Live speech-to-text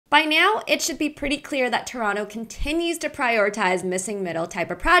By now, it should be pretty clear that Toronto continues to prioritize missing middle type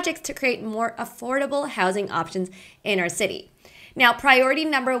of projects to create more affordable housing options in our city. Now, priority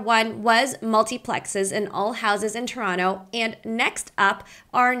number one was multiplexes in all houses in Toronto, and next up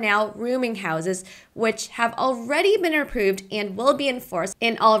are now rooming houses, which have already been approved and will be enforced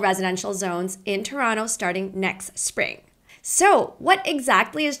in all residential zones in Toronto starting next spring. So, what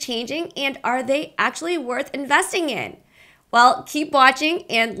exactly is changing, and are they actually worth investing in? Well, keep watching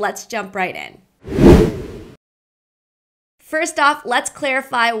and let's jump right in. First off, let's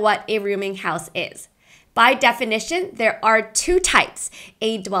clarify what a rooming house is. By definition, there are two types,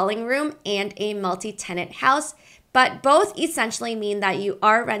 a dwelling room and a multi-tenant house, but both essentially mean that you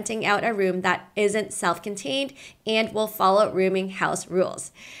are renting out a room that isn't self-contained and will follow rooming house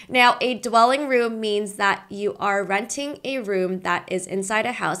rules. Now, a dwelling room means that you are renting a room that is inside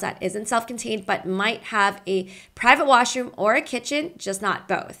a house that isn't self-contained but might have a private washroom or a kitchen, just not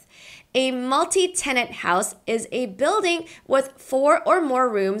both. A multi-tenant house is a building with 4 or more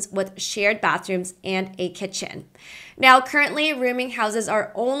rooms with shared bathrooms and a kitchen. Now, currently, rooming houses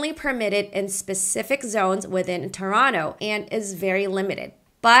are only permitted in specific zones within Toronto and is very limited.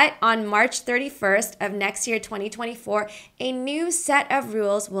 But on March 31st of next year, 2024, a new set of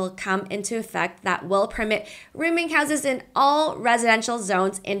rules will come into effect that will permit rooming houses in all residential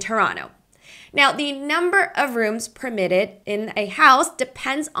zones in Toronto. Now, the number of rooms permitted in a house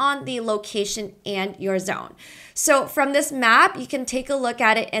depends on the location and your zone. So from this map, you can take a look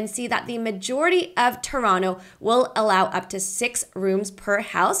at it and see that the majority of Toronto will allow up to 6 rooms per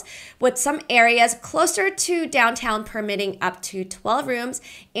house, with some areas closer to downtown permitting up to 12 rooms,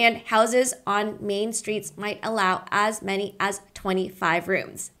 and houses on main streets might allow as many as 25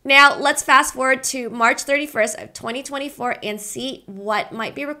 rooms. Now, let's fast forward to March 31st of 2024 and see what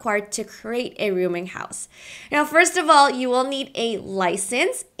might be required to create a rooming house. Now, first of all, you will need a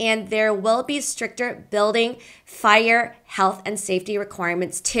license, and there will be stricter building, fire, health, and safety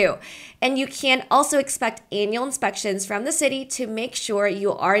requirements too. And you can also expect annual inspections from the city to make sure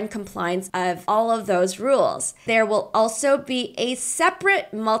you are in compliance of all of those rules. There will also be a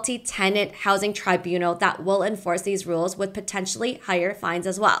separate multi-tenant housing tribunal that will enforce these rules with potentially higher fines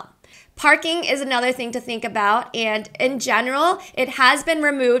as well. Parking is another thing to think about, and in general, it has been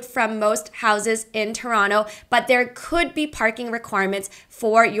removed from most houses in Toronto, but there could be parking requirements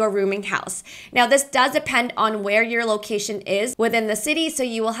for your rooming house. Now, this does depend on where your location is within the city, so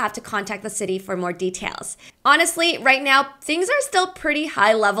you will have to contact the city for more details. Honestly, right now, things are still pretty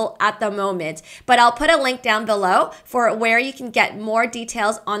high level at the moment, but I'll put a link down below for where you can get more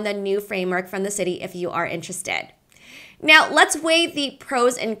details on the new framework from the city if you are interested. Now, let's weigh the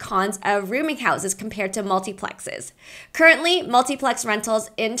pros and cons of rooming houses compared to multiplexes. Currently, multiplex rentals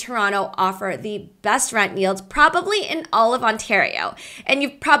in Toronto offer the best rent yields probably in all of Ontario. And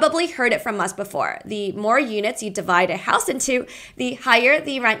you've probably heard it from us before. The more units you divide a house into, the higher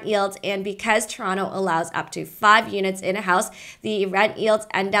the rent yields. And because Toronto allows up to 5 units in a house, the rent yields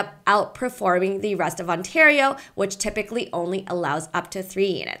end up outperforming the rest of Ontario, which typically only allows up to 3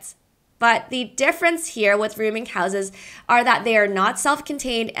 units. But the difference here with rooming houses are that they are not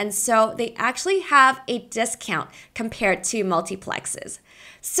self-contained, and so they actually have a discount compared to multiplexes.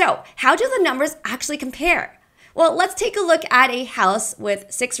 So how do the numbers actually compare? Well, let's take a look at a house with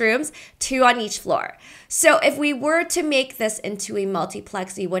 6 rooms, 2 on each floor. So if we were to make this into a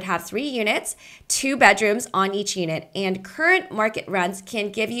multiplex, you would have 3 units, 2 bedrooms on each unit, and current market rents can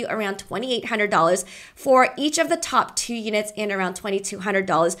give you around $2,800 for each of the top 2 units and around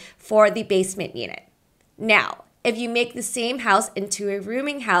 $2,200 for the basement unit. Now, if you make the same house into a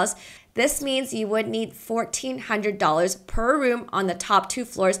rooming house, this means you would need $1,400 per room on the top 2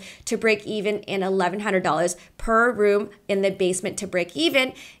 floors to break even and $1,100 per room in the basement to break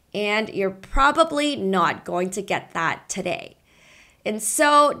even, and you're probably not going to get that today. And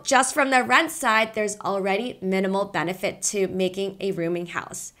so just from the rent side, there's already minimal benefit to making a rooming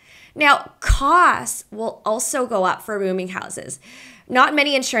house. Now, costs will also go up for rooming houses. Not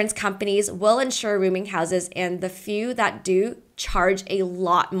many insurance companies will insure rooming houses, and the few that do charge a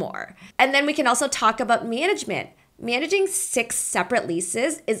lot more. And then we can also talk about management. Managing 6 separate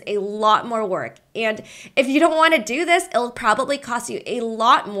leases is a lot more work. And if you don't want to do this, it'll probably cost you a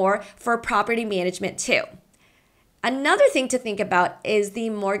lot more for property management too. Another thing to think about is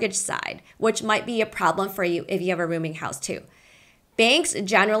the mortgage side, which might be a problem for you if you have a rooming house too. Banks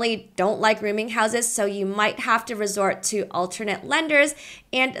generally don't like rooming houses, so you might have to resort to alternate lenders,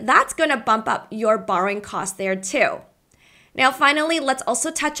 and that's going to bump up your borrowing costs there too. Now, finally, let's also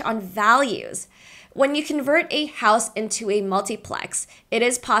touch on values. When you convert a house into a multiplex, it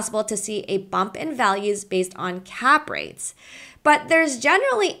is possible to see a bump in values based on cap rates. But there's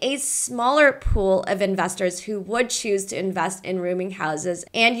generally a smaller pool of investors who would choose to invest in rooming houses,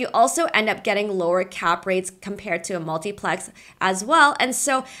 and you also end up getting lower cap rates compared to a multiplex as well. And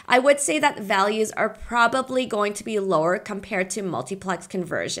so I would say that values are probably going to be lower compared to multiplex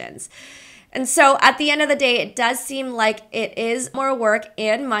conversions. And so at the end of the day, it does seem like it is more work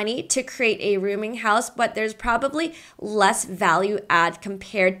and money to create a rooming house, but there's probably less value add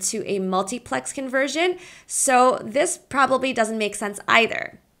compared to a multiplex conversion. So this probably doesn't make sense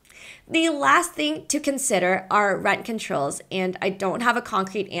either. The last thing to consider are rent controls, and I don't have a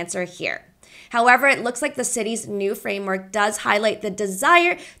concrete answer here. However, it looks like the city's new framework does highlight the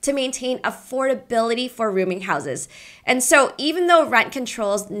desire to maintain affordability for rooming houses. And so even though rent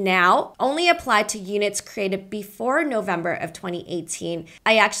controls now only apply to units created before November of 2018,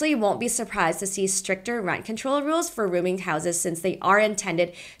 I actually won't be surprised to see stricter rent control rules for rooming houses since they are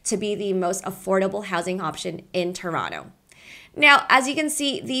intended to be the most affordable housing option in Toronto. Now, as you can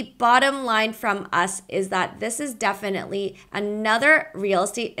see, the bottom line from us is that this is definitely another real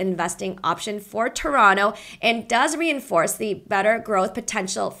estate investing option for Toronto and does reinforce the better growth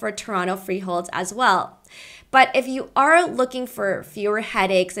potential for Toronto freeholds as well. But if you are looking for fewer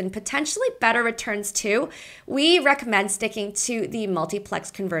headaches and potentially better returns too, we recommend sticking to the multiplex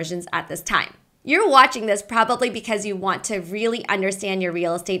conversions at this time. You're watching this probably because you want to really understand your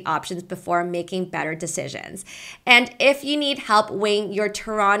real estate options before making better decisions. And if you need help weighing your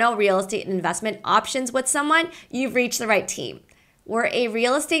Toronto real estate investment options with someone, you've reached the right team. We're a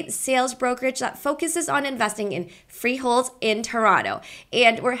real estate sales brokerage that focuses on investing in freeholds in Toronto,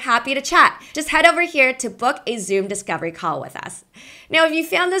 and we're happy to chat. Just head over here to book a Zoom discovery call with us. Now, if you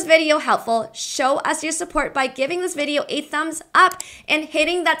found this video helpful, show us your support by giving this video a thumbs up and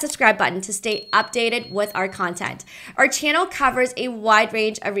hitting that subscribe button to stay updated with our content. Our channel covers a wide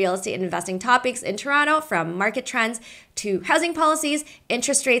range of real estate investing topics in Toronto, from market trends to housing policies,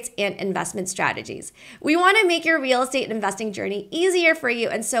 interest rates, and investment strategies. We want to make your real estate investing journey easier for you,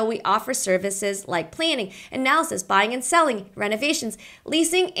 and so we offer services like planning, analysis, buying and selling, renovations,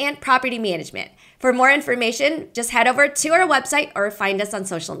 leasing, and property management. For more information, just head over to our website or find us on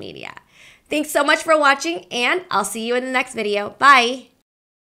social media. Thanks so much for watching, and I'll see you in the next video. Bye!